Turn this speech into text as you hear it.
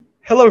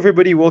Hello,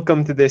 everybody.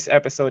 Welcome to this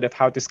episode of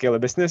How to Scale a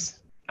Business.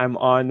 I'm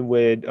on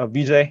with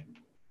Vijay,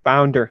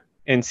 founder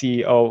and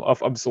CEO of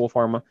Absol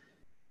Pharma.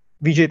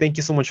 Vijay, thank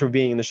you so much for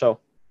being in the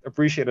show.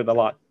 Appreciate it a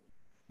lot.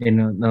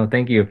 No,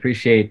 thank you.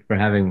 Appreciate for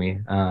having me.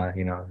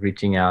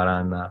 Reaching out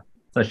on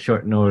such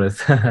short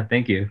notice.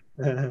 Thank you.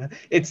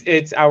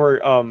 It's our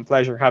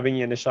pleasure having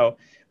you in the show.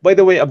 By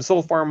the way,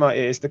 Absol Pharma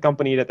is the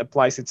company that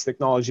applies its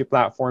technology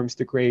platforms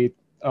to create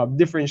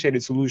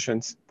differentiated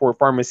solutions for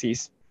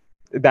pharmacies.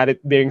 That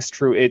it beings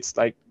true, it's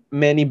like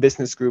many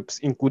business groups,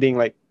 including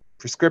like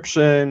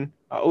prescription,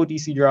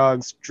 OTC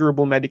drugs,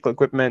 durable medical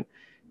equipment,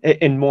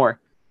 and more.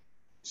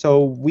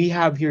 So we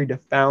have here the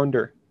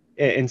founder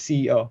and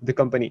CEO of the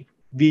company,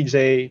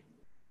 Vijay,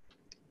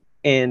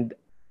 and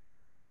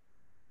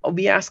I'll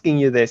be asking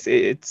you this.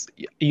 It's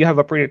you have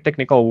a pretty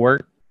technical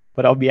work,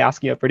 but I'll be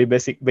asking you a pretty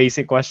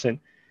basic question.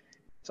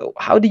 So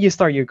how did you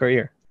start your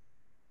career?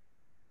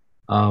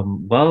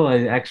 Well,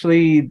 I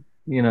actually,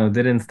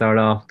 didn't start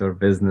off the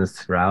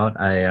business route.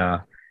 I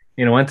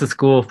went to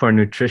school for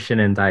nutrition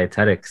and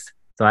dietetics.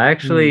 So I Mm,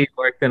 actually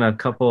worked in a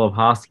couple of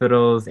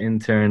hospitals,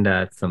 interned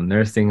at some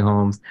nursing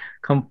homes,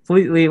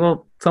 completely,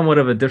 well, somewhat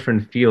of a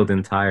different field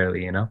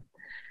entirely.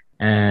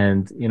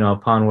 And,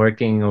 upon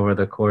working over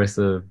the course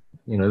of,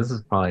 this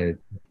is probably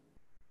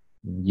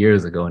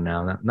years ago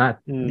now,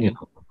 not mm,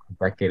 a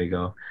decade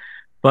ago.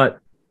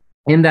 But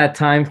in that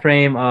time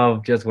frame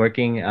of just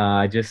working,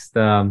 I just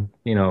I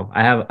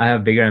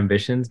have bigger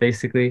ambitions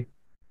basically.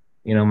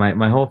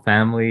 My whole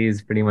family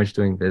is pretty much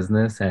doing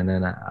business, and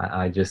then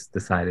I just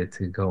decided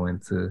to go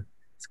into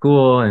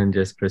school and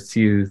just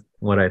pursue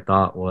what I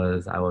thought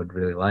was I would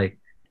really like.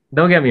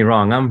 Don't get me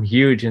wrong, I'm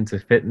huge into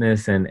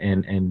fitness and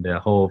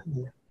the whole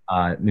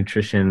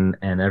nutrition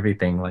and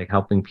everything, like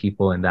helping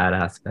people in that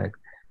aspect.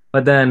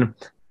 But then,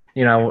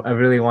 I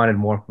really wanted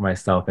more for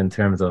myself in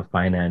terms of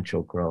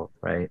financial growth,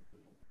 right?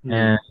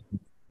 mm,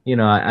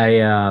 And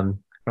I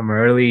from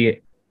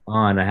early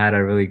on, I had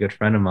a really good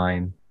friend of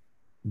mine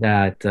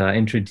that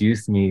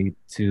introduced me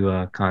to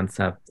a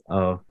concept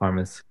of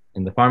pharmacy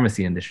in the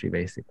pharmacy industry,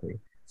 basically.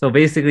 So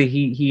basically,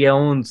 he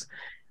owns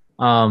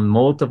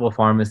multiple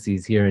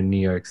pharmacies here in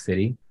New York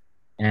City,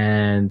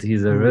 and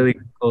he's a mm, really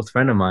close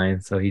friend of mine.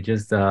 So he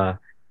just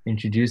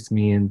introduced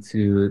me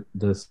into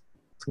this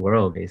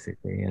world,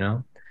 basically.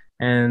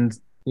 And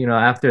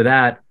after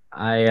that,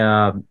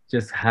 I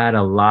just had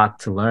a lot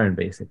to learn,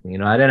 basically.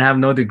 I didn't have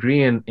no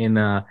degree in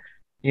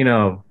you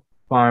know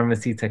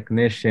pharmacy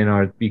technician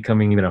or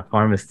becoming even a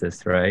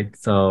pharmacist, right?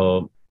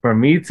 So for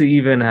me to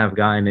even have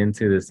gotten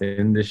into this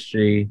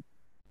industry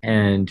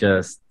and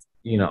just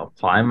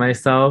apply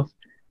myself,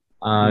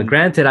 mm,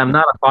 granted, I'm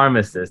not a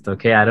pharmacist,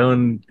 okay? I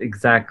don't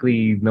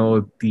exactly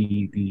know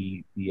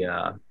the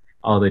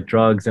all the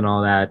drugs and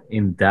all that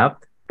in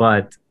depth,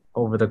 but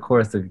over the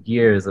course of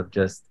years of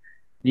just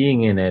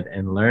being in it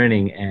and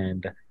learning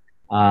and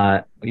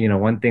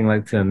one thing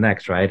led to the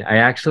next, right? I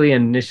actually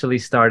initially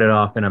started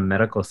off in a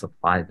medical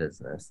supply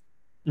business.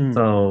 mm,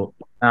 So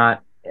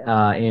not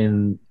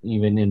in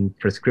even in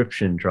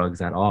prescription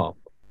drugs at all.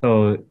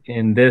 So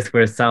in this,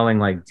 we're selling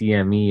like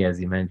DME,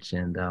 as you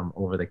mentioned,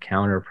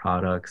 over-the-counter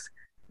products.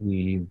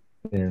 We've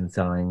been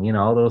selling,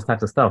 all those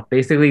types of stuff.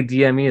 Basically,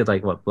 DME is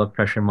like what blood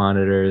pressure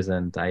monitors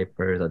and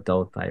diapers,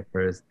 adult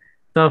diapers,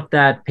 stuff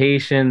that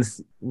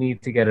patients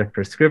need to get a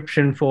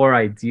prescription for,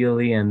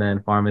 ideally, and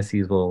then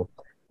pharmacies will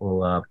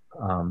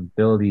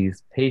bill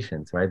these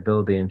patients, right?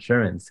 Bill the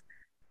insurance.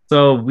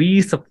 So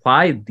we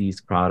supplied these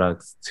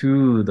products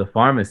to the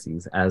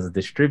pharmacies as a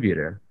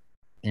distributor.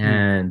 mm.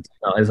 And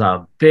it's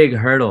a big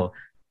hurdle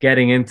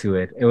getting into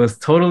it. It was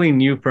totally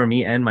new for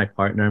me and my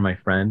partner, my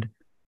friend.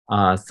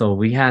 So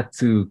we had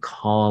to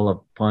call a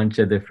bunch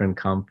of different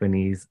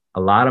companies,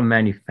 a lot of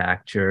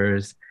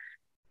manufacturers,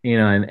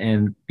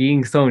 and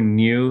being so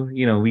new,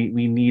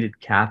 we needed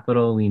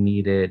capital, we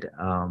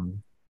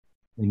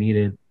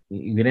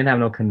didn't have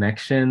no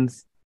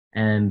connections,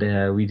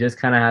 and we just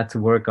kind of had to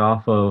work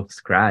off of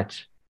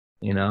scratch,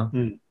 you know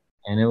Mm.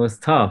 and it was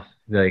tough.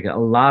 Like a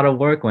lot of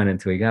work went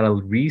into it. You got to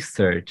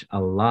research a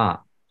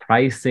lot,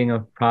 pricing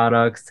of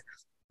products,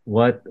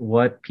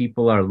 what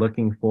people are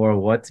looking for,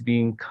 what's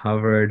being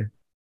covered,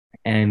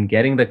 and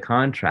getting the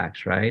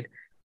contracts, right?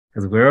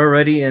 Because we're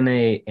already in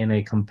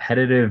a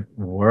competitive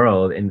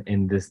world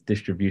in this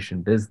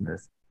distribution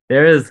business.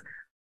 There is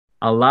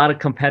a lot of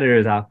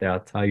competitors out there, I'll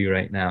tell you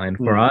right now. And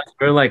for Mm. us,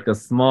 we're like a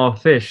small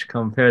fish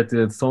compared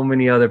to so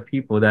many other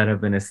people that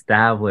have been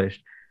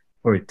established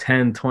for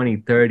 10, 20,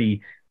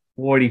 30,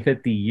 40,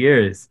 50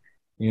 years,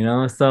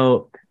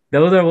 So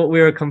those are what we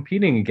were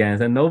competing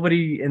against. And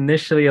nobody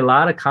initially, a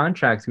lot of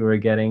contracts we were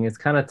getting, it's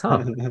kind of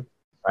tough,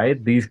 right?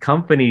 These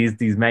companies,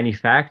 these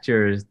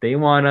manufacturers, they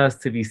want us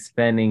to be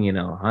spending,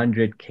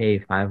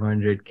 100K,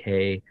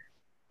 500K.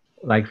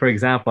 Like for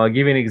example, I'll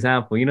give you an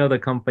example. You know the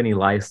company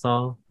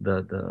Lysol,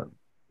 the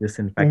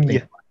disinfecting.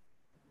 Yeah,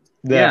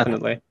 Yeah,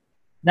 definitely.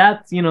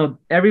 that's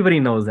everybody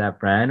knows that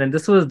brand. And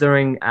this was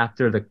during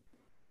after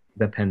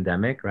the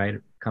pandemic, right?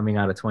 Coming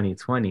out of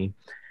 2020.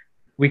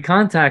 We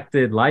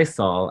contacted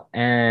Lysol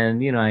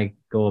and I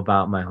go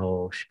about my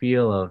whole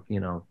spiel of,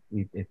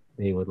 if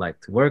they would like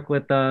to work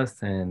with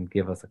us and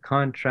give us a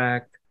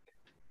contract.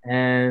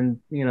 And,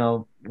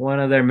 one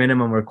of their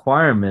minimum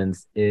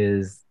requirements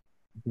is,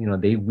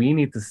 we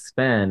need to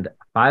spend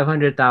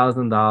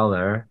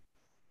 $500,000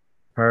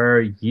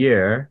 per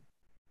year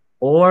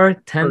or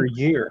Per 10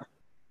 year.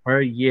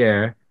 per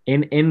year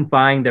in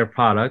buying their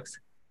products,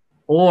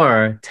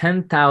 or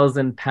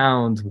 10,000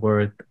 pounds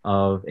worth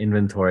of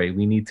inventory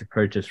we need to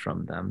purchase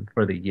from them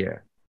for the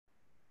year,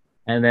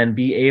 and then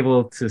be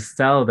able to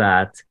sell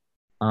that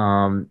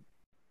um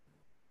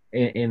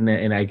in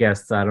I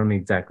guess I don't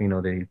exactly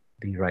know the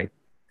right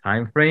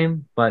time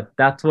frame, but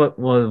that's what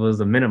was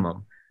a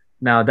minimum.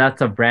 Now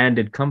that's a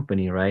branded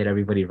company, right?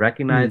 Everybody Mm,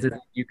 recognizes it.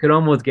 You could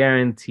almost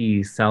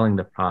guarantee selling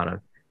the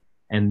product,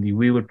 and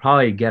we would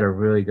probably get a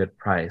really good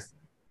price.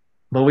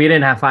 But we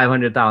didn't have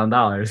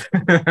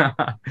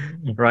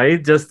 $500,000,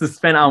 right? Just to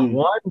spend on mm,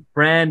 one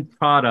brand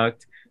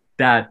product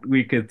that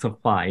we could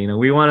supply.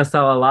 We want to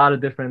sell a lot of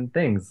different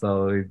things,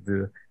 so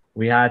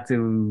we had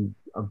to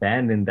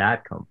abandon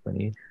that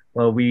company.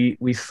 Well, we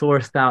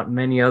sourced out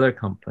many other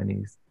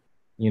companies.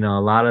 A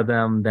lot of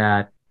them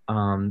that a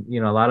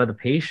lot of the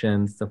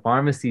patients, the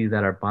pharmacies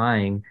that are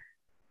buying,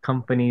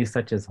 companies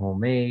such as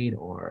Homemade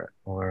or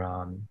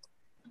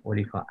what do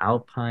you call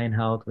Alpine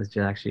Health, which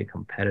is actually a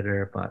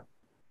competitor, but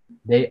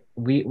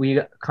we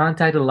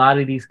contacted a lot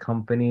of these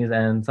companies,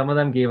 and some of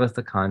them gave us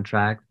the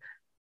contract.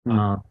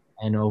 mm,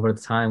 And over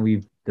time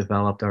we've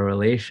developed our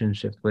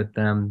relationships with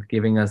them,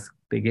 giving us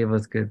they gave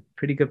us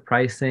pretty good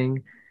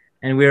pricing,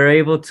 and we were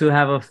able to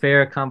have a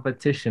fair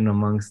competition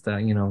amongst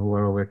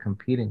whoever we're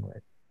competing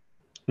with.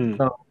 mm.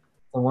 So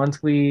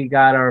once we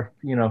got our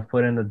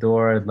foot in the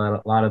door,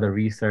 a lot of the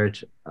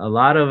research, a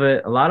lot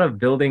of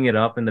building it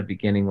up in the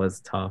beginning was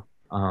tough.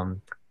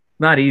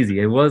 Not easy.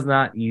 It was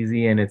not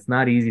easy, and it's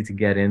not easy to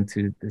get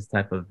into this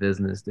type of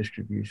business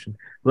distribution,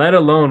 let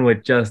alone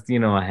with just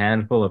a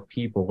handful of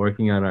people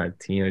working on our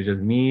team. It's just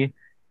me,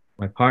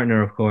 my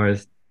partner, of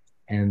course,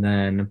 and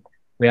then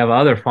we have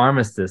other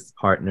pharmacist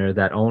partner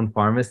that own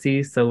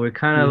pharmacies. So we're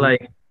kind of Mhm.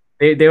 like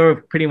they were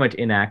pretty much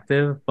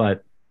inactive,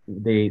 but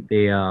they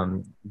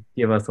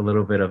give us a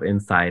little bit of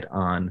insight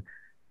on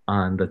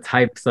the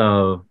types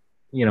of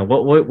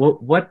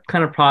what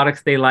kind of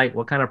products they like,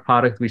 what kind of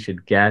products we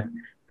should get.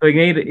 So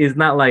again, it's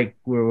not like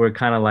we're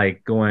kind of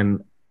like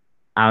going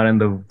out in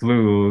the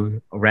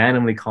blue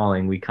randomly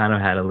calling. We kind of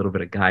had a little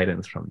bit of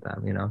guidance from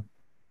them.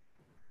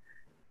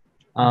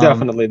 Um,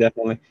 Definitely,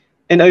 definitely.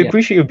 And I yeah,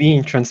 appreciate you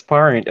being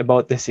transparent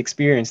about this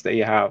experience that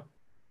you have.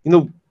 You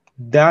know,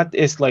 that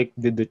is like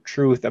the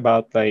truth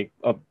about like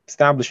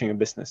establishing a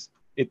business.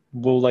 It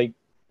will like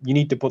you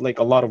need to put like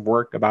a lot of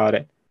work about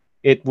it.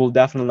 It will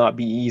definitely not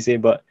be easy,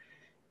 but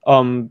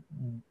um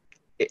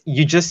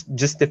you just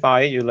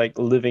justify your like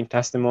living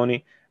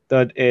testimony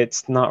that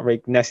it's not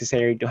like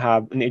necessary to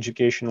have an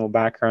educational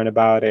background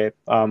about it,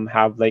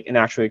 have like an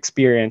actual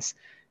experience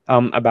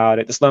about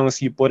it. As long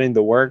as you put in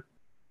the work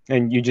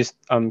and you just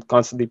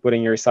constantly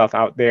putting yourself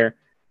out there,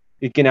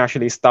 you can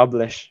actually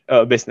establish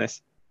a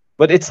business.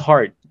 But it's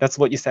hard. That's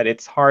what you said.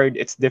 It's hard.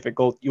 It's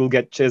difficult. You'll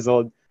get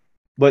chiseled,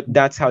 but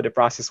that's how the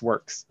process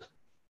works.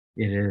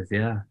 it is.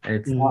 Yeah,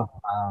 it's Mhm. tough.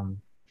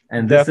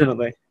 And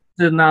Definitely.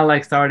 this is not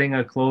like starting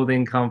a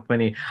clothing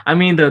company. I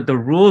mean, the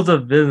rules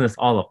of business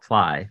all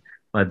apply,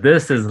 but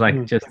this is like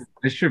Mm, just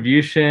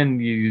distribution.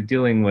 You're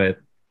dealing with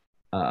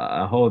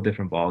a whole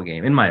different ball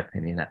game, in my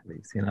opinion, at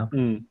least.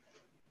 mm.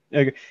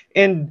 Okay.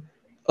 And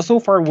so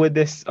far with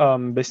this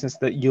business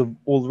that you've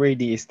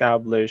already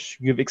established,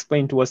 you've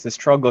explained to us the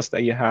struggles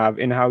that you have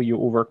and how you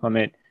overcome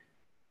it.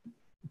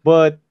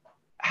 But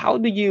how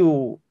do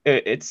you?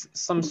 It's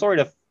some sort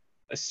of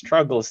a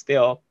struggle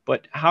still,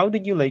 but how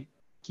did you like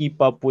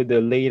keep up with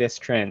the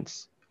latest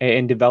trends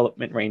in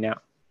development right now?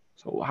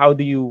 So how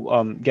do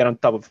you get on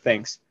top of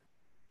things?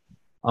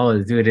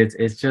 Oh, dude,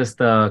 it's just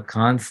a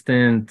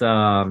constant.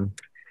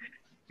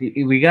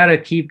 We got to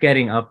keep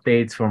getting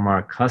updates from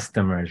our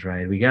customers,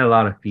 right? We get a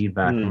lot of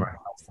feedback from Mm, our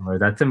customers.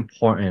 That's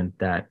important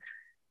that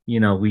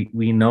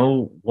we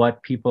know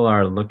what people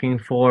are looking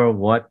for,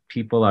 what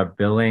people are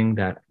billing,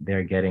 that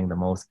they're getting the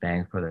most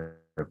bang for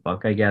their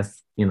buck, I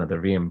guess, the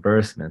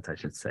reimbursements, I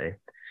should say.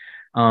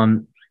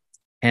 Um,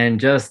 and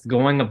just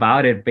going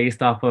about it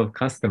based off of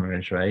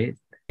customers, right?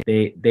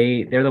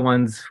 They're the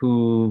ones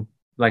who,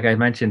 like I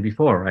mentioned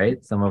before,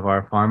 right? Some of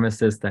our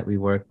pharmacists that we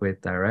work with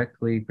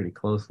directly, pretty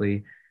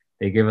closely,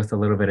 they give us a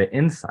little bit of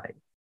insight.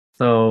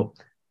 So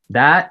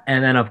that,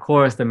 and then of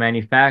course the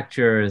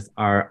manufacturers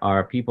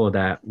are people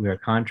that we are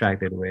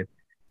contracted with.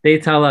 They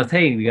tell us,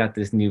 hey, we got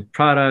this new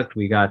product,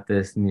 we got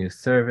this new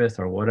service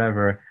or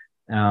whatever.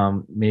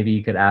 Maybe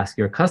you could ask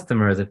your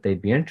customers if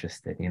they'd be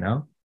interested.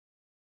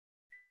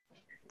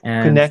 And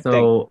connecting.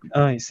 so,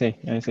 I see.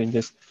 I see.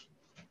 Just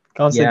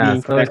constantly yeah,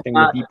 being so it's connecting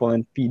with not, people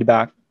and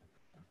feedback.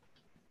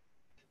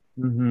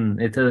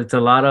 it's a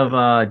lot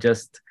of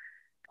just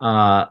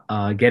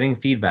getting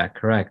feedback,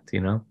 correct.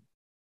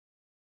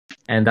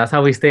 And that's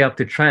how we stay up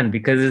to trend,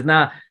 because it's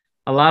not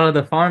a lot of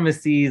the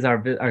pharmacies,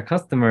 our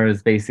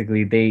customers,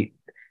 basically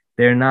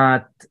they're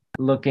not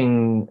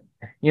looking,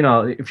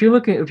 if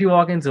you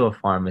walk into a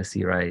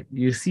pharmacy, right,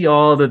 you see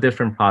all the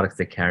different products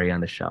they carry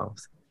on the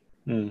shelves.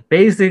 Mm,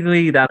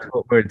 Basically, that's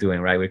what we're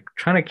doing, right? We're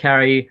trying to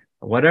carry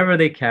whatever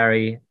they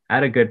carry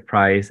at a good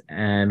price,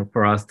 and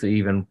for us to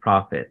even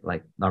profit,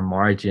 like our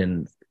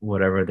margins,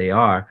 whatever they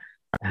are,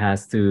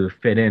 has to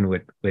fit in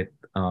with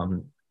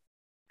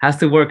has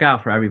to work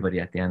out for everybody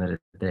at the end of the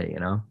day.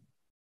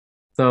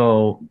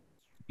 So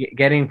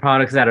getting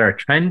products that are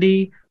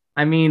trendy.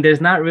 I mean,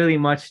 there's not really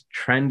much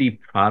trendy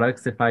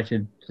products if I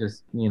should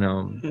just,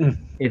 mm,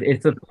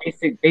 it's a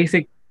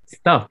basic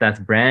stuff that's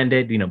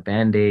branded,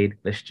 Band-Aid,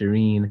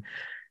 Listerine,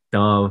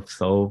 Dove,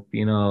 soap,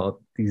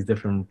 these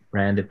different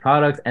branded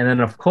products. And then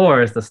of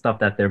course the stuff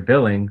that they're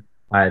billing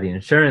by the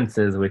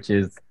insurances, which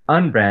is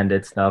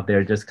unbranded stuff.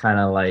 They're just kind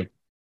of like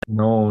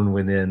known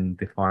within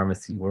the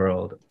pharmacy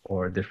world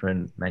or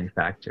different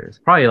manufacturers.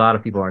 Probably a lot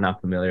of people are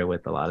not familiar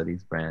with a lot of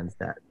these brands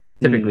that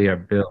mm. typically are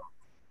billed.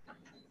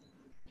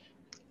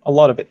 A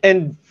lot of it.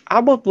 And how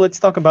about let's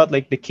talk about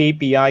like the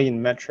KPI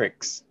and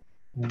metrics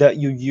that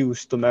you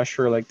use to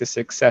measure like the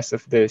success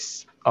of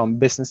this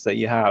business that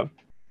you have.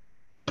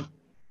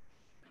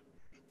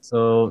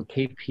 So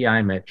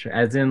KPI metric,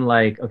 as in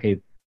like, okay,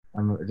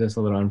 I'm just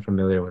a little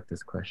unfamiliar with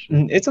this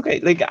question. It's okay.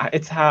 Like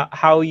it's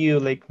how you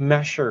like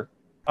measure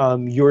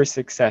your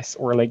success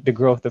or like the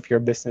growth of your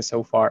business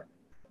so far.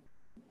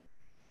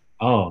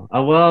 Oh,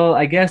 well,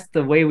 I guess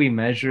the way we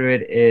measure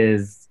it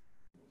is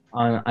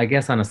on, I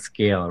guess, on a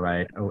scale,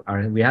 right?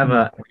 We have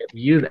Mm, we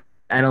use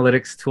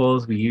analytics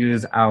tools. We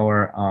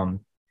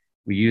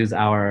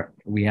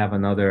have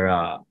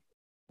another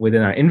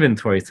within our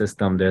inventory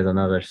system. There's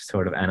another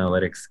sort of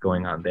analytics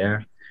going on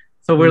there.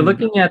 So we're mm,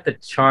 looking at the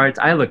charts.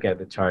 I look at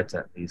the charts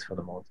at least for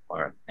the most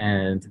part,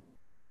 and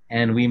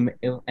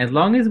as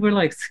long as we're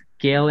like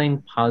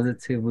scaling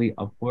positively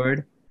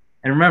upward.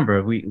 And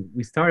remember,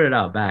 we started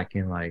out back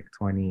in like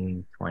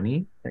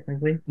 2020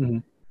 technically,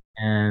 mm,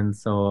 and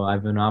so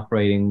I've been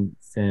operating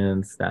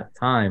since that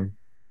time.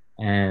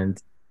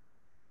 And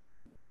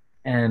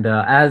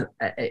as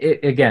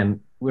again,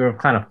 we were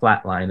kind of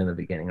flatline in the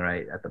beginning,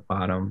 right at the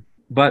bottom.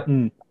 But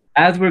mm.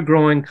 as we're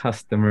growing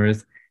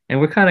customers and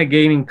we're kind of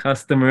gaining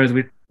customers,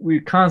 we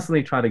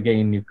constantly try to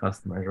gain new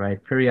customers,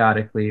 right?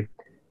 Periodically,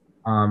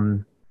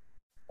 um,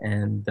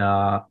 and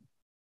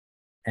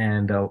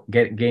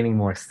gaining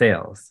more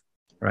sales,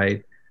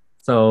 right?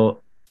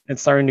 So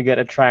It's starting to get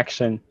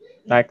attraction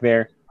back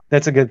there.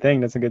 That's a good thing.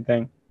 That's a good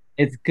thing.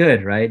 it's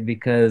good, right?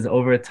 Because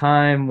over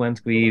time,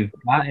 once we've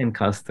gotten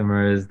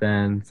customers,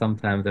 then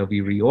sometimes they'll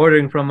be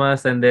reordering from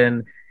us, and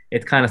then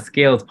it kind of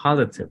scales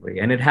positively.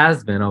 And it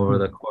has been over Mm,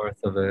 the course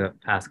of the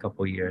past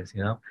couple of years,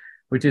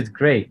 which is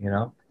great.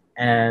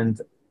 And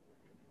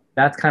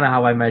that's kind of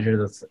how I measure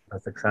the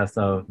success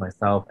of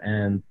myself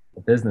and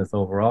the business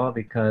overall,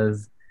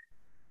 because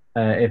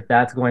if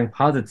that's going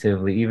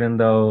positively, even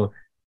though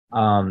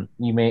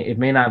it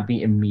may not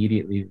be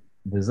immediately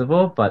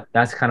visible, but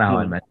that's kind of how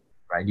I mm. meant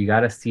it, right? You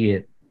got to see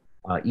it,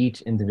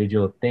 each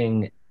individual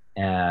thing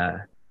uh,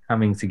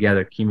 coming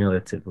together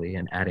cumulatively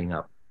and adding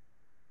up.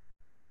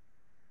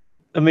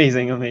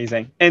 Amazing,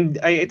 amazing. And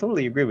I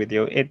totally agree with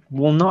you. It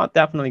will not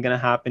definitely gonna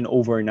happen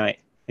overnight.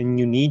 And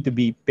you need to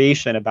be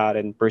patient about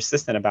it and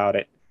persistent about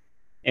it.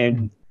 Mm.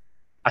 And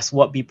as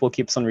what people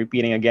keeps on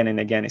repeating again and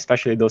again,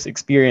 especially those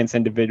experienced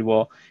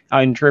individual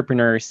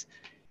entrepreneurs,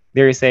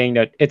 they're saying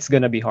that it's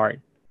gonna be hard.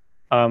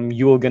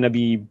 You're gonna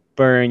be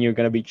burned, you're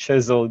gonna be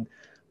chiseled,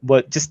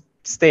 but just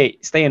stay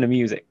in the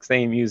music,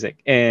 stay in music,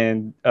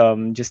 and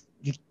just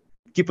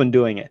keep on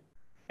doing it,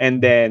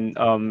 and then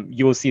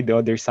you will see the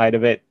other side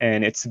of it,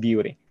 and it's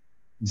beauty.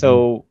 Mhm.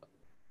 So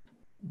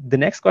the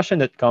next question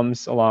that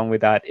comes along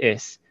with that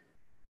is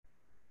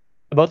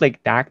about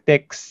like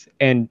tactics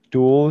and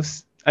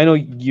tools. I know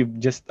you've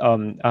just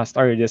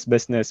started this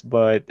business,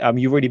 but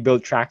you've already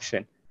built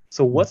traction.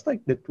 So what's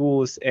like the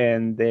tools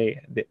and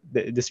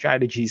the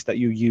strategies that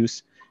you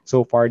use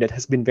so far that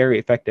has been very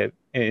effective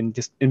in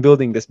just in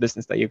building this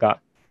business that you got?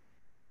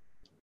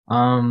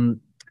 Um,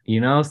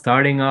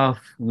 Starting off,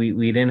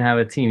 we didn't have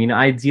a team.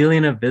 Ideally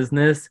in a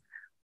business,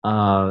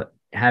 uh,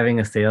 having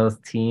a sales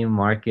team,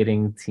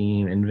 marketing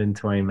team,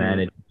 inventory Mm,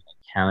 management,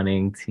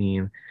 accounting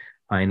team,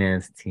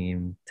 finance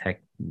team,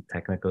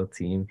 technical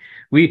team.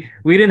 We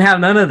didn't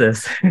have none of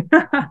this.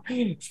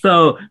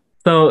 So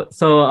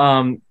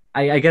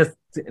I guess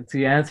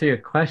to answer your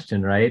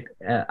question, right?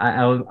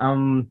 I was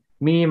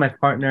me and my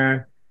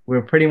partner,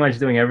 we're pretty much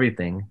doing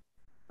everything.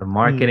 The mm,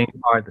 marketing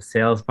part, the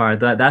sales part,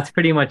 that's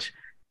pretty much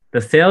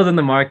the sales and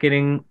the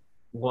marketing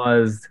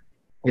was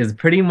is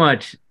pretty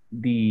much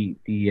the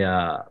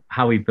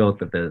how we built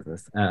the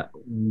business.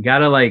 We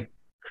gotta like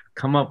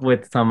come up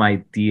with some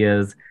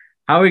ideas.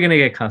 How are we gonna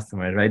get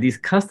customers, right? These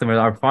customers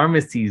are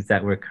pharmacies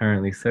that we're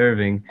currently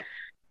serving.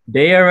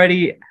 They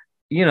already,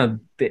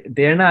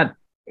 they're not.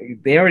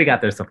 They already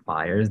got their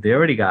suppliers.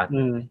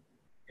 mm.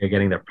 They're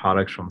getting their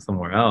products from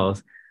somewhere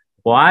else.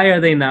 Why are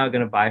they now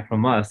gonna buy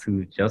from us,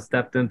 who just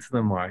stepped into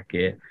the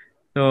market?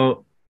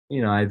 So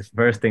the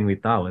first thing we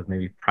thought was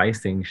maybe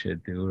pricing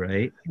should do,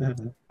 right?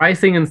 Mhm.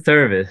 Pricing and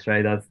service,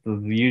 right? That's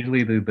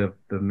usually the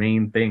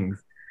main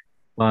things.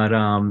 But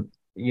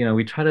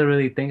we try to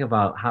really think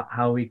about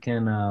how we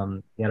can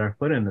get our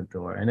foot in the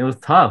door. And it was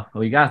tough.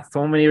 We got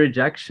so many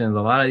rejections.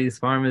 A lot of these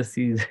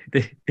pharmacies,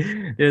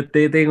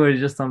 they think we're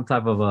just some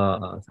type of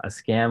a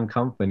scam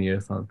company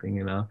or something.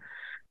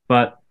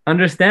 But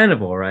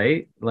understandable,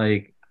 right?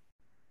 Like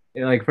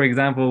for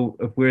example,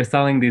 if we're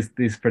selling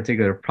these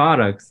particular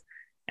products,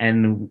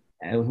 and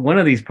one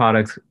of these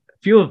products,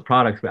 few of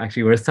products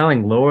actually we're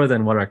selling lower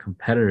than what our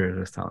competitors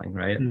are selling,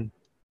 right? Mm.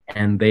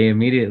 And they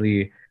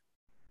immediately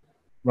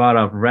brought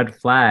up red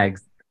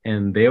flags,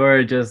 and they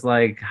were just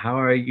like, how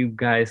are you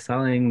guys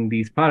selling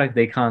these products?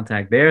 They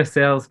contact their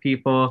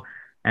salespeople,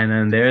 and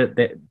then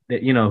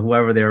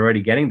whoever they're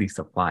already getting these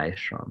supplies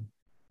from.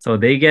 So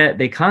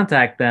they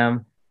contact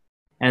them,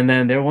 and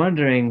then they're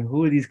wondering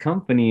who these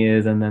company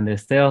is, and then their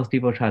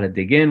salespeople try to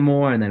dig in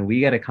more, and then we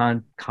get a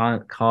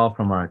call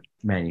from our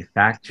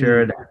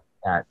manufacturer Mm.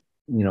 that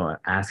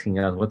asking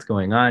us what's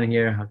going on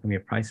here, how come your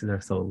prices are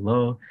so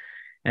low,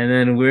 and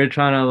then we're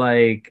trying to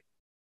like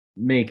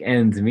make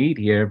ends meet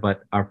here,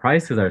 but our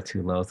prices are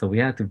too low, so we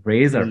have to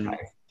raise our Mm.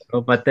 price.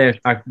 But there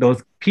are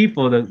those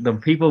people, the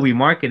people we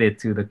marketed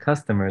to, the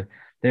customers,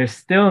 they're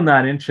still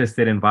not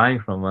interested in buying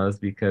from us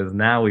because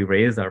now we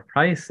raised our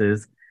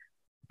prices.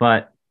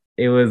 But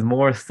it was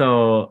more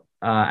so,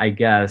 I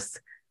guess,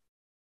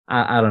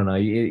 I don't know.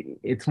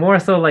 It's more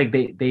so like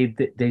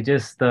they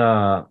just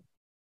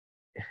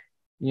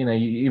you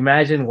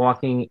imagine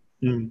walking.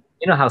 Mm.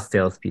 You know how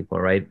salespeople,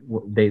 right?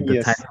 The type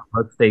Yes. of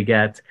looks they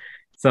get.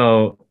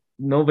 So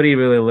nobody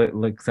really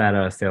looks at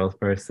a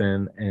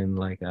salesperson in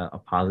like a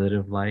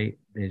positive light.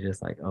 They're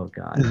just like, oh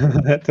God.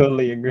 I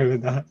totally agree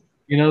with that.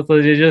 So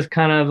they're just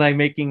kind of like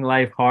making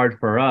life hard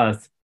for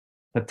us,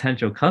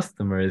 potential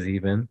customers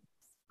even.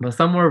 But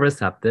some were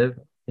receptive,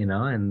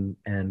 and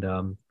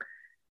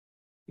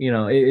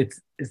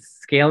it's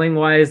scaling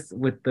wise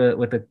with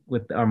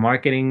our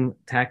marketing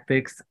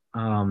tactics.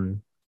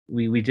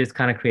 We just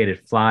kind of created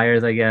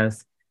flyers, I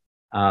guess,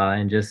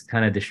 and just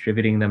kind of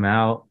distributing them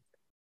out.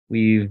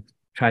 We've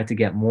tried to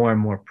get more and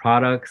more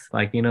products,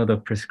 like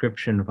the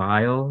prescription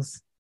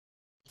vials.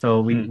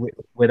 So Mm.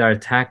 with our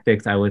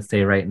tactics, I would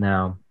say right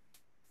now,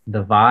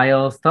 the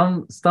vials,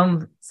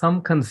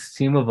 some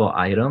consumable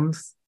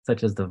items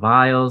such as the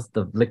vials,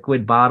 the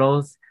liquid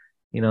bottles,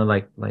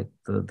 like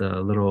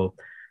the little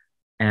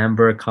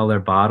amber color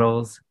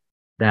bottles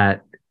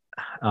that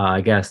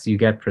I guess you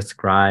get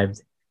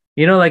prescribed.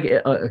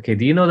 Okay,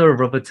 do you know the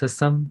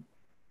robotism?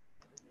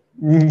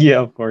 Yeah,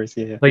 of course.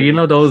 Yeah.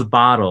 So those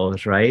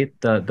bottles, right?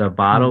 The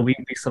bottle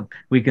Mm.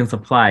 we can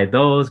supply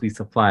those. We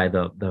supply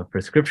the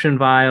prescription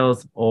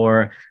vials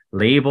or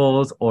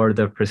labels or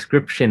the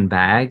prescription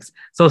bags.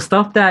 So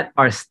stuff that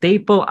are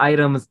staple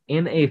items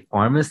in a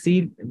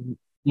pharmacy,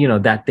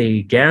 that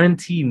they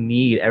guarantee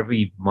need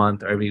every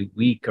month or every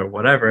week or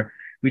whatever.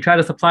 We try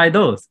to supply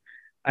those.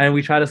 And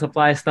we try to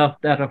supply stuff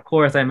that, of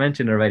course, I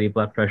mentioned already,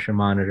 blood pressure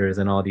monitors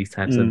and all these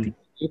types of Mm.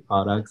 DA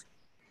products.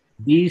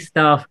 These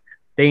stuff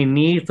they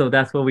need. So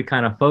that's what we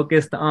kind of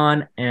focused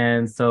on.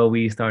 And so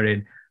we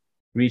started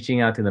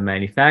reaching out to the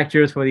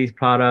manufacturers for these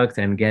products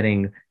and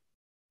getting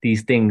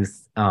these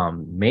things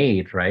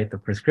made, right? The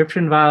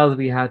prescription vials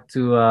we had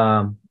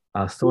to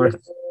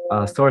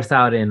source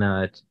out in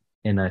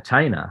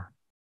China,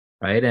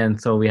 right?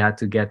 And so we had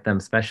to get them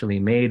specially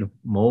made,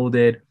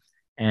 molded,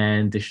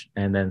 and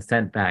then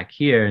sent back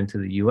here into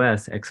the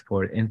U.S.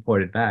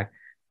 Imported back,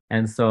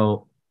 and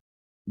so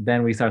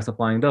then we start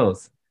supplying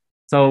those.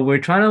 So we're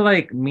trying to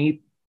like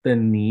meet the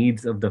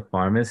needs of the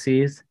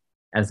pharmacies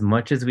as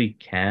much as we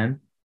can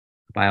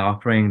by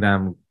offering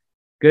them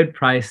good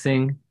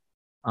pricing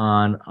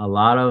on a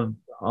lot of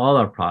all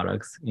our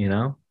products,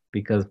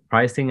 because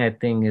pricing, I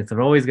think it's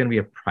always going to be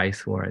a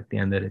price war at the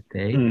end of the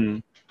day.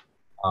 Mm.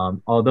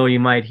 Although you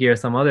might hear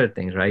some other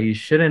things, right? You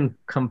shouldn't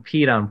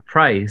compete on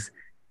price.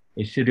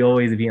 It should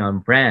always be on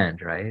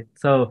brand, right?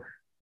 So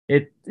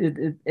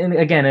and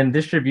again, in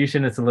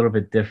distribution, it's a little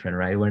bit different,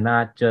 right? We're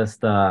not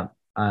just a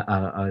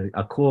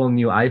cool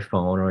new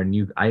iPhone or a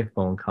new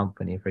iPhone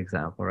company, for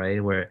example,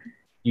 right? Where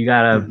you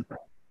gotta Mm.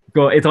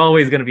 go, it's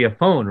always gonna be a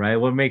phone, right?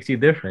 What makes you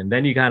different?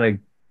 Then you gotta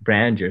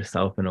brand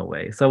yourself in a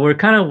way. So we're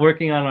kind of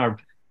working on our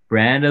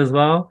brand as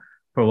well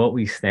for what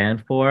we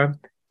stand for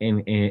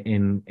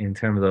in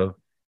terms of,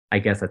 I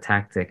guess, a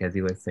tactic, as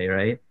you would say,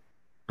 right?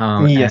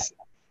 Um, and, Yes.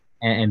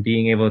 and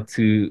being able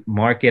to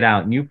market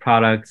out new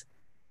products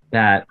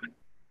that,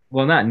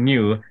 well, not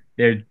new,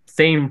 they're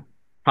same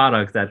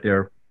products that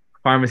their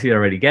pharmacy are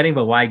already getting,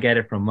 but why get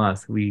it from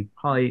us? We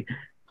probably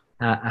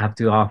have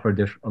to offer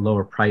a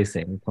lower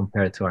pricing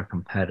compared to our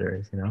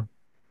competitors.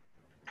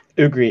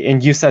 Agree.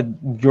 And you said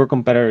your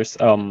competitors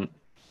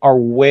are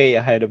way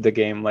ahead of the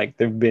game. Like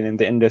they've been in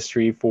the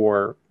industry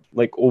for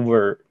like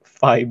over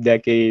 5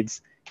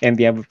 decades, and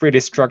they have a pretty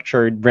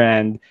structured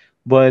brand.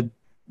 But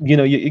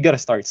you got to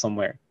start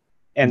somewhere,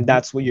 and Mhm.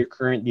 that's what you're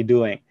currently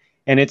doing.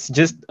 And it's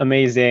just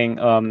amazing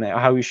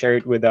how you share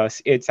it with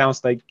us. It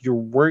sounds like you're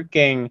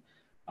working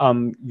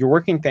you're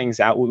working things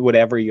out with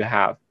whatever you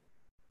have.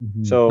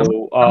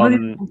 So Some of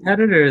these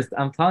competitors,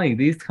 I'm telling you,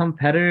 these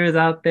competitors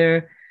out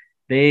there,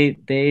 they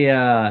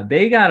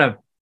gotta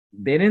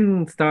they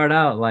didn't start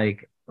out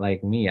like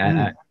me.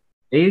 mm,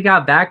 They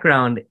got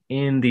background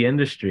in the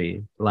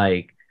industry.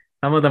 Like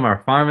some of them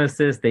are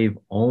pharmacists, they've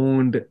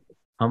owned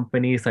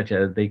companies such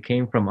as they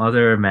came from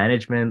other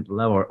management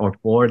level or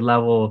board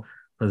level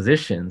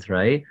positions,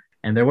 right?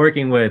 And they're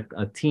working with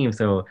a team.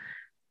 So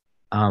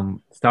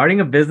starting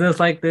a business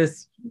like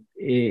this,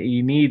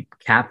 you need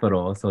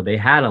capital. So they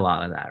had a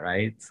lot of that,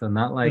 right? So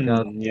not like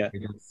us, yeah.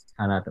 we're just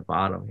kind of at the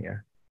bottom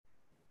here.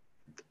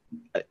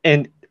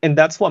 And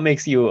that's what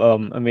makes you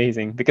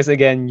amazing, because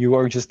again, you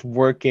are just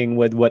working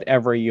with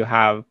whatever you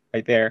have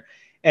right there.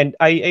 And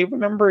I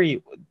remember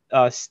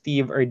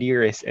Steve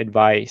Ardira's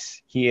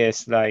advice. He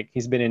is like,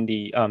 he's been in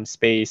the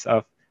space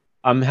of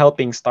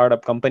helping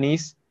startup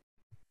companies.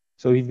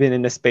 So he's been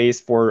in the space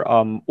for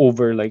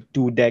over like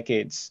 2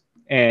 decades,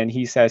 and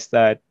he says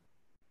that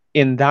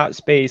in that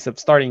space of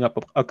starting up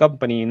a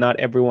company, not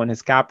everyone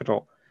has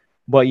capital,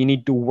 but you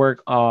need to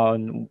work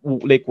on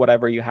like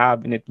whatever you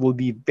have, and it will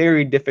be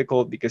very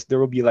difficult because there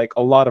will be like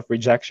a lot of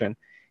rejection,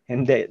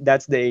 and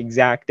that's the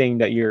exact thing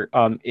that you're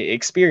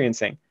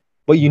experiencing.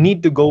 But you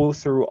need to go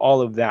through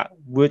all of that,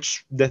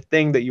 which the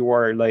thing that you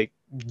are like,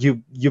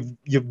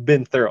 you've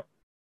been through,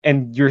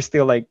 and you're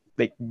still like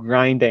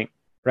grinding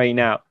right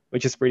now,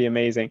 which is pretty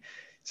amazing.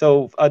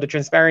 So the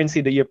transparency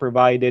that you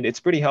provided, it's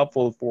pretty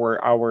helpful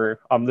for our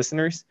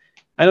listeners.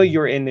 I know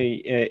you're in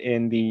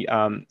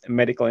the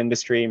medical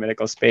industry,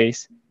 medical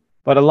space,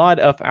 but a lot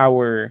of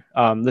our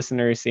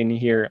listeners in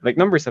here, like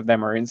numbers of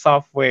them, are in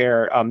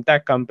software,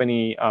 tech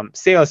company,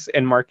 sales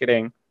and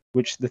marketing,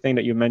 which the thing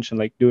that you mentioned,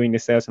 like doing the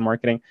sales and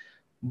marketing,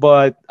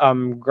 but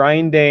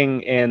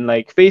grinding and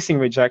like facing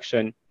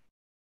rejection,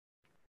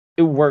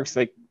 it works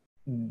like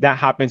that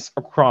happens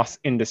across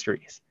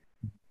industries,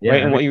 Yeah,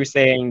 right? And what you're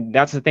saying,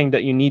 that's the thing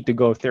that you need to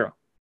go through.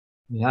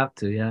 you have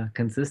to, yeah.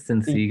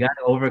 Consistency. You got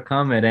to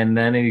overcome it, and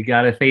then you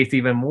got to face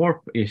even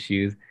more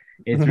issues.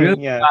 It's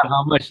really Yeah, about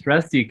how much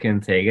stress you can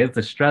take. It's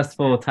a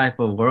stressful type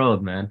of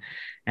world, man.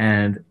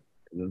 And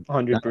the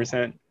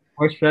 100%.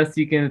 more stress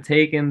you can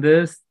take in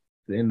this,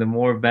 and the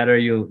more better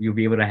you'll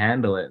be able to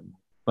handle it.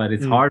 But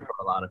it's Mm, hard for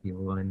a lot of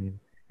people. I mean,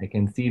 I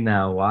can see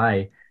now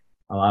why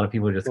a lot of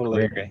people just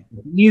totally quit. agree.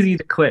 It's easy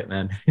to quit,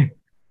 man.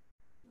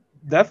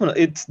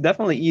 Definitely, it's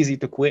definitely easy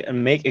to quit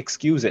and make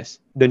excuses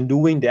than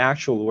doing the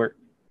actual work.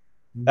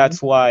 Mhm.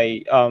 That's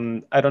why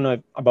I don't know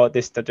about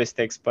the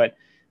statistics, but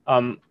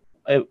um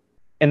I-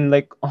 in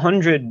like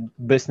 100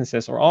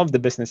 businesses, or all of the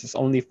businesses,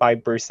 only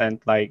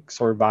 5% like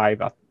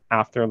survive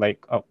after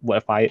like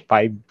what,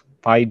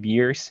 5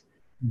 years.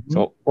 Mhm.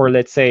 So, or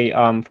let's say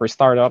for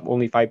startup,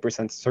 only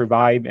 5%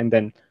 survive, and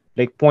then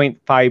like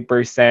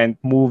 0.5%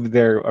 move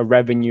their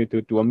revenue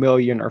to a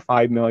million or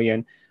 5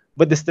 million.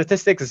 But the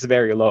statistics is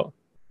very low,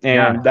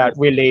 Yeah. and that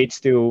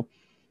relates to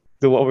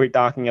what we're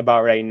talking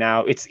about right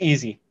now. It's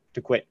easy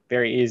to quit,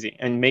 very easy,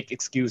 and make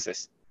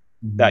excuses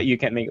that Mhm. you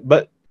can't make.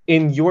 But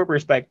in your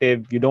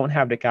perspective, you don't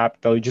have the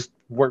capital. You just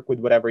work with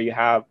whatever you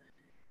have,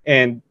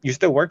 and you're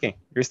still working.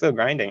 You're still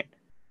grinding it.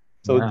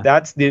 So Yeah.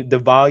 that's the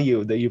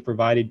value that you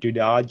provided to the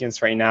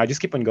audience right now.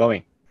 Just keep on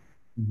going.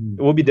 It Mhm.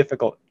 will be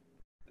difficult,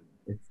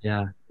 It's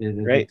yeah,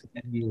 right?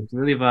 it's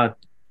really about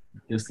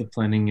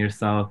disciplining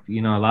yourself.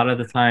 You know, a lot of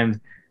the times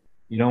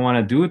you don't want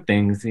to do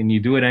things and you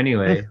do it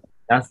anyway.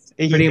 That's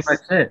pretty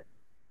much Yes. it.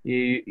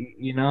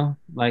 You know,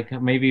 like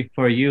maybe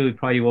for you, you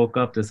probably woke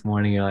up this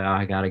morning, you're like, oh,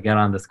 I gotta get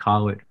on this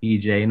call with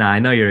PJ. Now I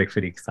know you're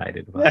pretty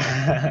excited about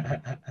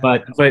that.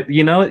 But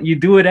you know, you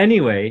do it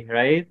anyway,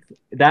 right?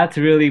 That's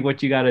really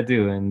what you gotta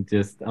do. And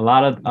just a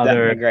lot of Definitely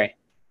other agree.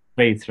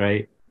 traits,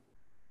 right?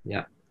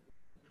 Yeah.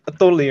 I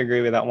totally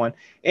agree with that one.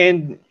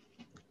 And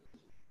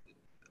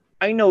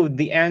I know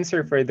the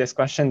answer for this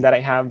question that I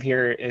have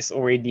here is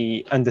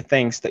already on the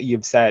things that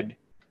you've said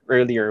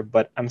earlier,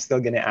 but I'm still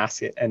gonna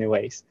ask it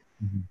anyways.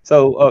 Mhm.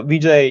 So,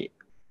 Vijay,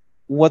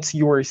 what's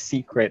your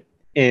secret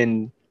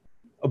in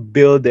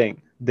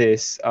building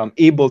this,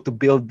 able to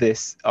build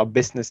this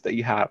business that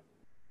you have?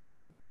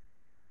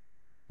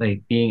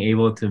 Like being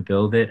able to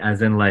build it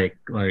as in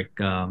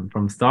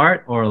from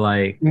start or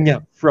like Yeah,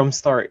 from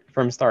start,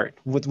 from start.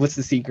 What's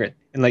the secret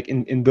in like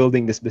in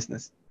building this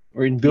business,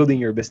 or in building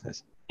your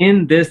business?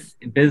 in this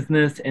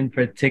business in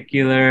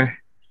particular,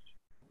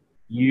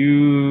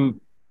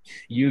 you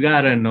you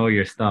gotta know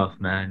your stuff,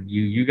 man.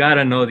 You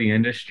gotta know the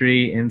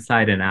industry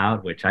inside and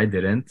out, which I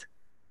didn't.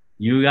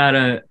 You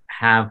gotta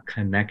have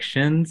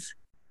connections.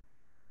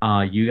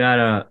 You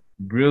gotta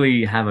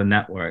really have a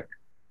network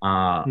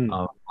Hmm.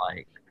 of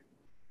like,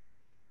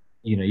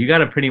 you know, you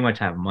gotta pretty much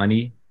have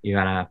money. You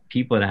gotta have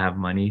people to have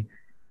money.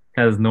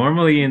 Because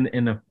normally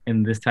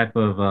in this type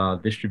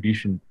of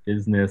distribution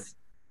business,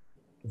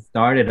 it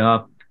started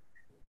up,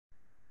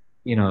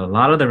 you know, a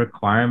lot of the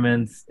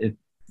requirements, it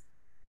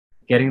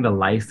getting the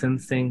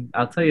licensing.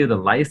 I'll tell you the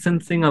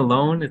licensing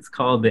alone, it's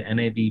called the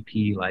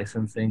NABP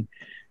licensing.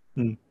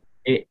 Hmm.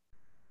 It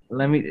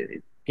let me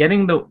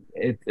getting the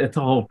it's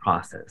a whole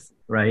process,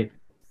 right?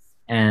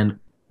 And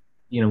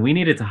we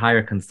needed to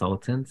hire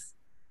consultants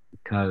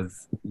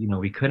because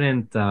we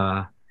couldn't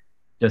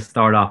just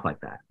start off like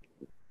that.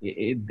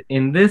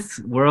 In this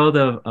world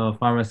of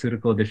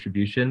pharmaceutical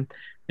distribution,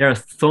 there are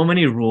so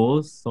many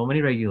rules, so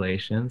many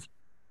regulations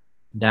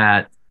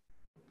that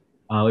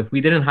if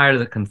we didn't hire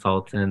the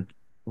consultant,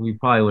 we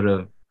probably would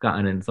have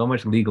gotten in so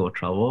much legal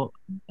trouble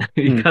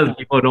because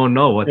people don't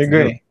know what to do.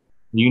 Agree.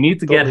 You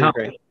need to get Totally help.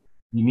 agree.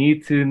 You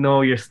need to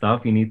know your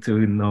stuff. You need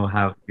to know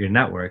how your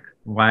network.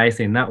 Why I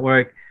say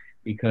network,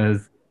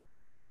 because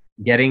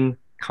getting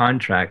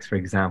contracts, for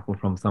example,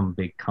 from some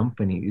big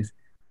companies,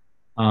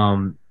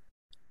 um,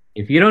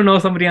 if you don't know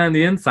somebody on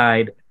the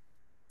inside,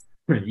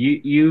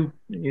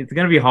 it's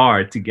gonna be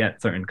hard to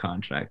get certain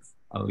contracts.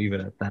 I'll leave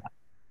it at that.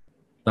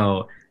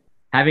 So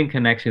having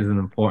connections is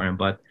important,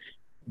 but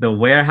the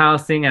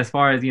warehousing, as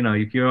far as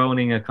if you're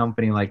owning a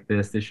company like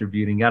this,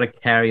 distributing, you got to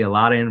carry a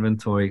lot of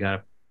inventory, you got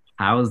to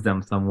house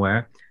them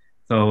somewhere.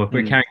 So if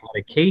we're carrying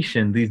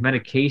medication, these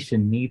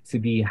medication need to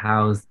be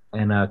housed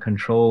in a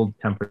controlled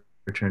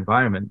temperature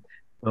environment.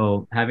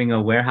 So having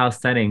a warehouse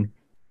setting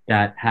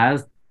that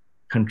has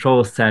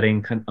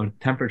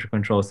temperature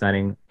control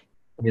setting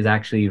is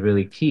actually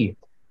really key.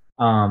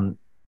 Um,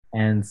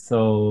 and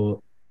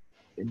so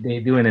they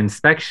do an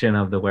inspection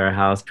of the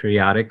warehouse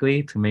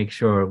periodically to make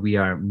sure we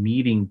are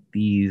meeting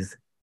these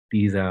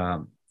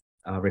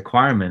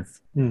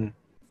requirements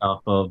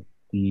of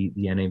the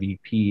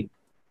NABP,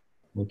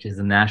 which is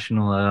the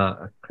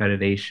National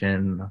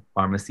Accreditation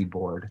Pharmacy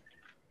Board.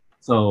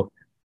 So,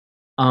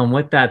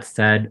 with that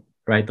said,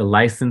 right, the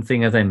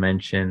licensing, as I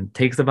mentioned,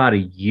 takes about a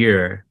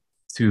year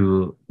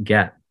to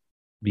get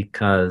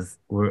because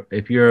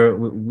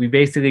we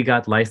basically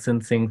got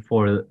licensing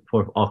for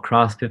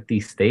across 50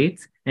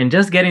 states, and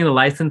just getting the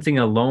licensing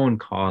alone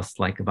costs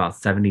like about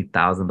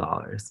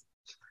 $70,000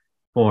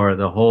 for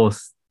the whole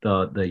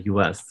the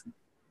US.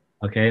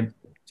 Okay.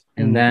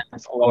 And then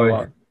That's of a course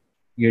lot.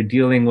 you're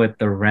dealing with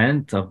the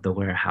rent of the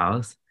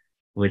warehouse,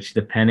 which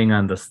depending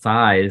on the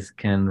size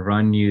can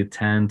run you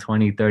 10,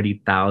 20,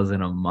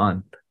 30,000 a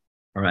month.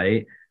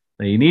 Right.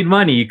 So you need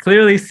money. You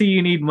clearly see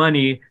you need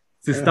money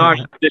to start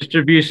a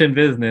distribution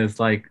business,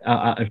 like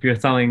if you're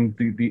selling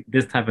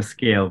this type of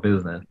scale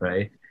business,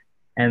 right?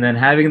 And then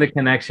having the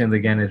connections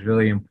again is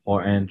really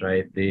important,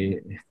 right?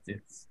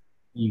 It's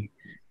you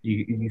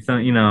you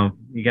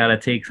got to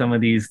take some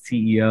of these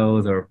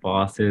CEOs or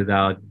bosses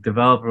out,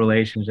 develop a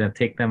relationship,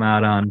 take them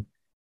out on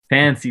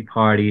fancy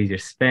parties. You're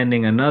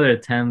spending another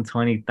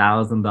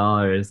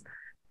 $10,000-$20,000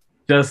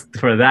 just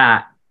for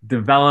that,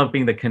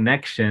 developing the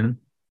connection.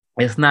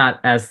 It's not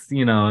as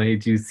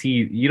you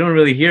see, you don't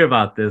really hear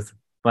about this,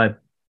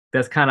 but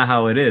that's kind of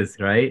how it is,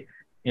 right?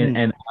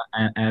 And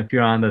if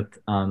you're on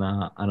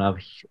a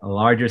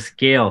larger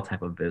scale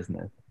type of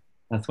business,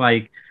 that's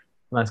why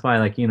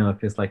like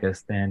if it's like a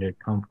standard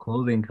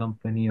clothing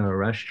company or a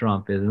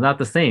restaurant business, not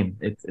the same.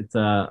 It's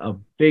a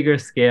bigger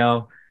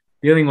scale,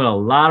 dealing with a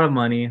lot of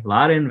money, a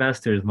lot of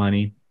investors'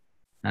 money,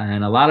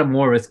 and a lot of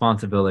more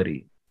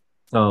responsibility.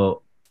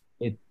 So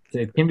it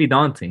can be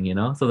daunting,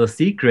 So the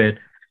secret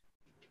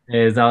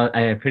is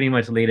I pretty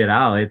much laid it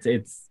out.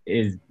 It's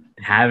is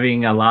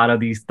having a lot of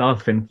these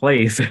stuff in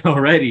place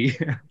already,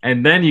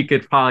 and then you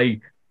could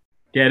probably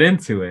get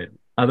into it.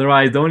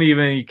 Otherwise,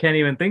 you can't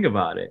even think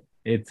about it.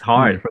 It's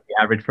hard for the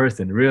average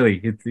person,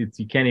 really. It's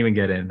you can't even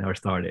get in or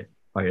start it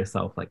by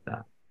yourself like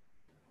that.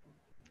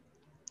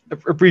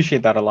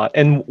 Appreciate that a lot.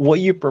 And what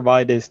you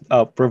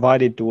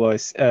provided to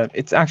us,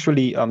 it's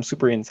actually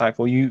super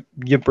insightful. You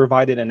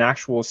provided an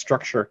actual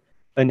structure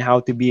on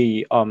how to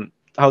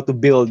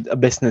build a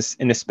business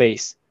in a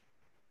space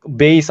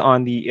based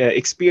on the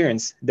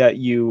experience that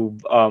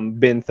you've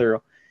been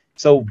through.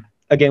 So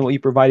again, what you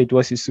provided to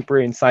us is super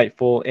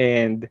insightful,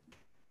 and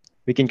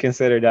we can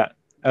consider that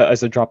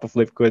as a drop of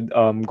liquid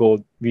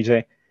gold,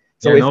 Vijay.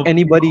 So Yeah, if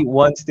anybody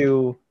wants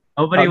to,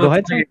 nobody go will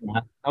ahead, tell sir. you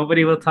that.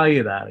 Nobody will tell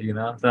you that,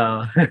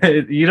 So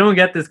you don't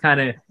get this kind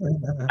of.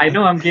 I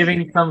know I'm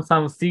giving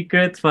some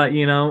secrets, but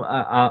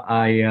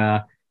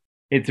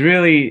it's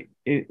really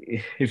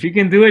if you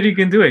can do it, you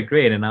can do it.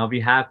 Great, and I'll be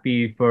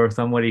happy for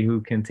somebody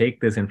who can take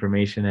this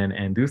information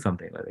and do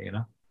something with it.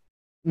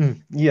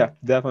 Yeah,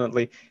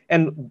 definitely.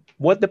 And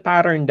what the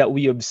pattern that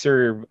we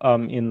observe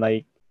in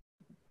like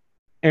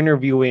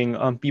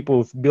interviewing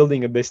people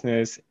building a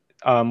business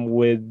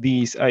with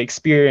these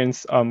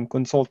experienced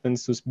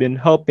consultants who's been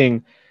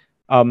helping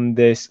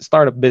this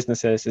startup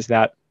businesses is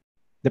that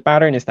the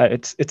pattern is that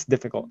it's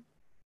difficult.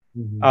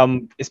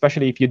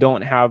 Especially if you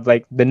don't have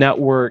like the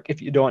network,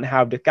 if you don't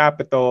have the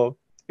capital,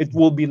 it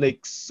will be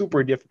like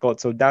super difficult.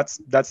 So that's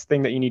the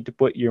thing that you need to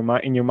put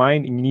in your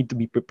mind, and you need to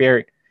be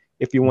prepared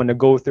if you want to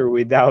go through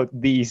without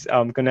these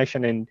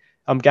connection and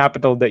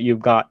capital that you've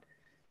got.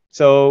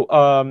 So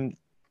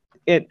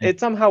it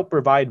somehow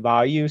provide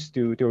values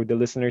to the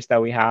listeners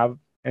that we have,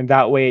 and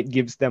that way it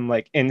gives them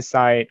like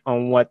insight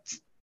on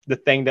what's the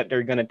thing that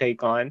they're gonna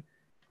take on.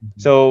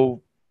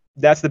 So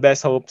that's the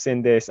best hopes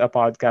in this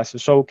podcast to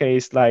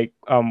showcase like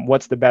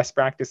what's the best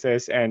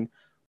practices and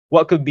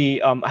what could be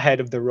ahead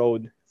of the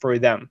road for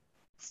them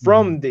Mm-hmm.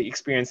 from the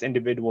experienced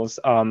individuals,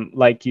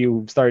 like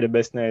you started a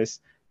business,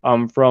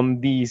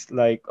 from these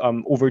like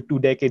over 2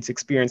 decades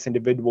experienced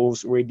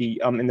individuals already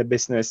in the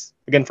business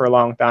again for a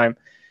long time.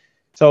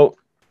 So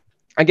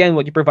again,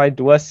 what you provide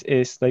to us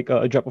is like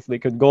a drop of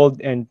liquid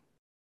gold, and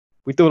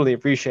we totally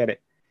appreciate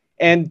it.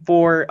 And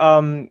for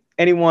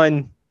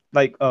anyone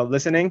like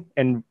listening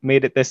and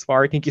made it this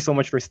far, thank you so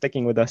much for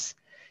sticking with us.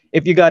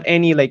 If you got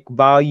any like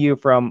value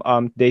from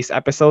today's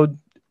episode,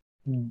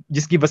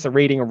 just give us a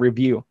rating or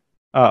review,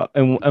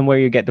 and where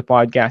you get the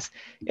podcast.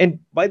 And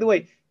by the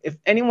way, if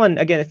anyone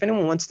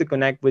wants to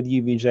connect with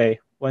you,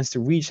 VJ, wants to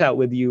reach out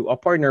with you or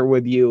partner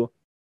with you,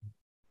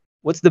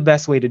 what's the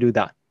best way to do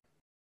that?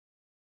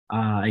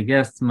 I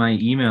guess my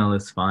email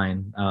is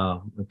fine.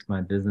 It's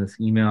my business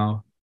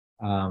email.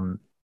 Um,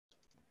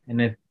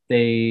 and if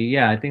they,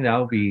 yeah, I think that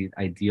would be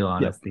ideal,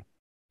 Yeah. honestly.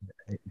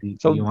 Do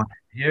So you want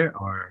it here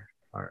or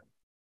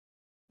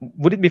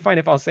would it be fine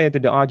if I'll say it to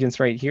the audience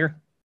right here?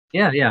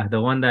 yeah, yeah,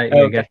 the one that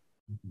I guess. Okay.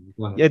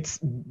 Go ahead. It's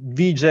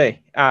VJ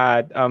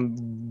at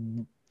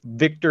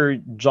Victor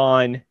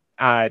John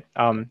at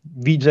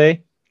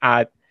VJ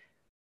at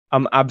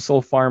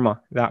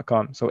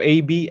absolpharma.com. So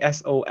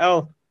ABSOL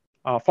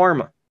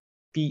pharma,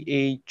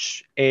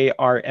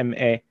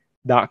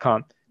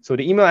 PHARMA.com. So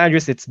the email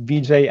address, it's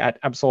VJ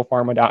at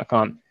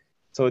absolpharma.com.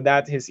 So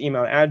that's his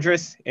email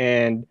address.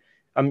 And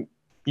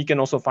you can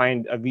also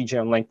find a VJ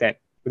on LinkedIn.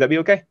 Would that be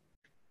okay?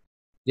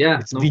 Yeah,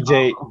 It's no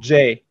VJ problem.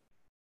 J.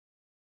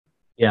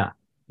 Yeah,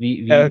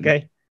 v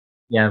Okay.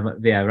 yeah,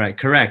 yeah, right.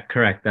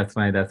 Correct. That's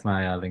my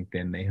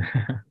LinkedIn name.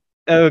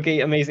 Okay,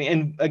 amazing.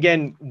 And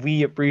again,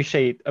 we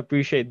appreciate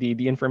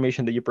the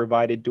information that you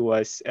provided to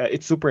us.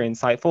 It's super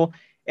insightful.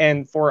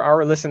 And for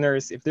our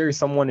listeners, if there is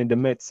someone in the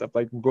midst of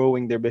like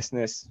growing their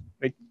business,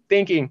 like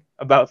thinking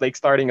about like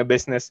starting a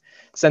business,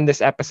 send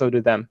this episode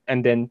to them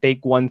and then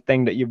take one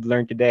thing that you've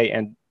learned today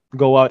and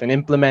go out and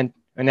implement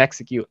and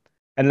execute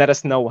and let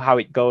us know how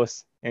it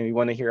goes. And we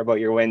want to hear about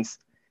your wins.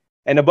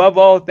 And above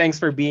all, thanks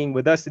for being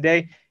with us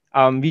today.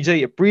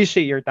 Vijay,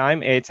 appreciate your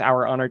time. It's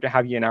our honor to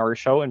have you in our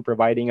show and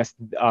providing us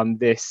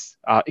this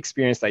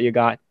experience that you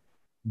got.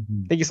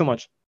 Mhm. Thank you so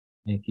much.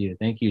 Thank you,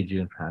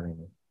 June, for having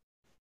me.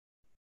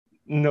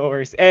 No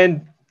worries.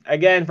 And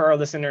again, for our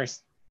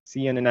listeners,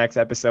 see you in the next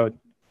episode.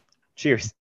 Cheers.